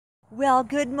Well,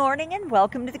 good morning and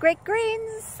welcome to the Great Green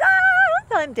South.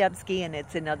 I'm Debsky and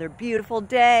it's another beautiful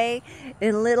day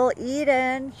in Little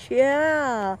Eden.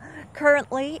 Yeah,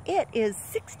 currently it is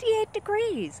 68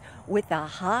 degrees with a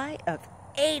high of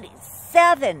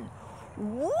 87.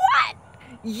 What?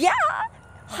 Yeah,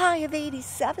 high of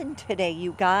 87 today,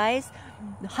 you guys.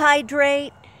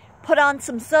 Hydrate, put on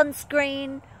some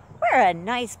sunscreen, wear a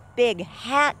nice big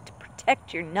hat to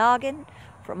protect your noggin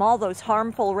from all those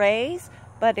harmful rays,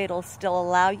 but it'll still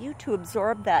allow you to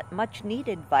absorb that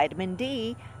much-needed vitamin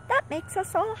D that makes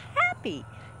us all happy.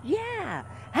 Yeah,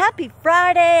 happy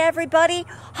Friday, everybody.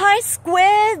 Hi,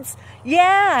 squids.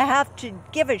 Yeah, I have to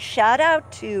give a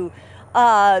shout-out to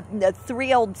the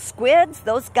 3 old squids.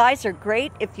 Those guys are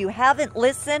great. If you haven't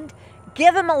listened,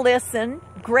 give them a listen.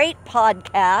 Great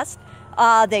podcast.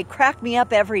 They crack me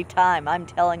up every time, I'm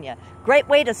telling you. Great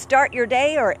way to start your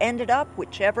day or end it up,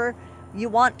 whichever you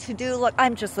want to do. Look,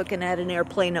 I'm just looking at an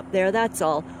airplane up there, that's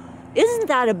all. Isn't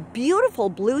that a beautiful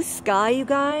blue sky, you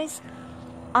guys?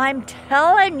 I'm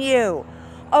telling you.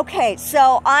 Okay,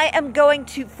 so I am going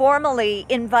to formally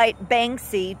invite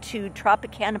Banksy to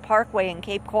Tropicana Parkway in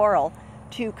Cape Coral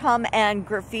to come and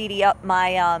graffiti up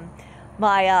my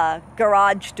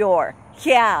garage door.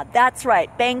 Yeah, that's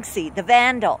right, Banksy, the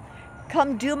vandal.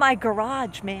 Come do my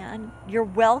garage, man. You're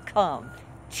welcome.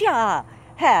 Yeah.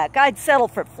 Heck, I'd settle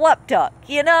for Flupduck,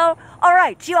 you know? All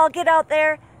right, you all get out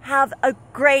there. Have a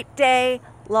great day.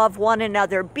 Love one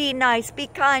another. Be nice, be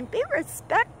kind, be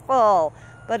respectful.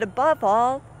 But above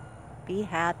all, be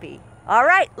happy. All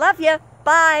right, love you.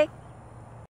 Bye.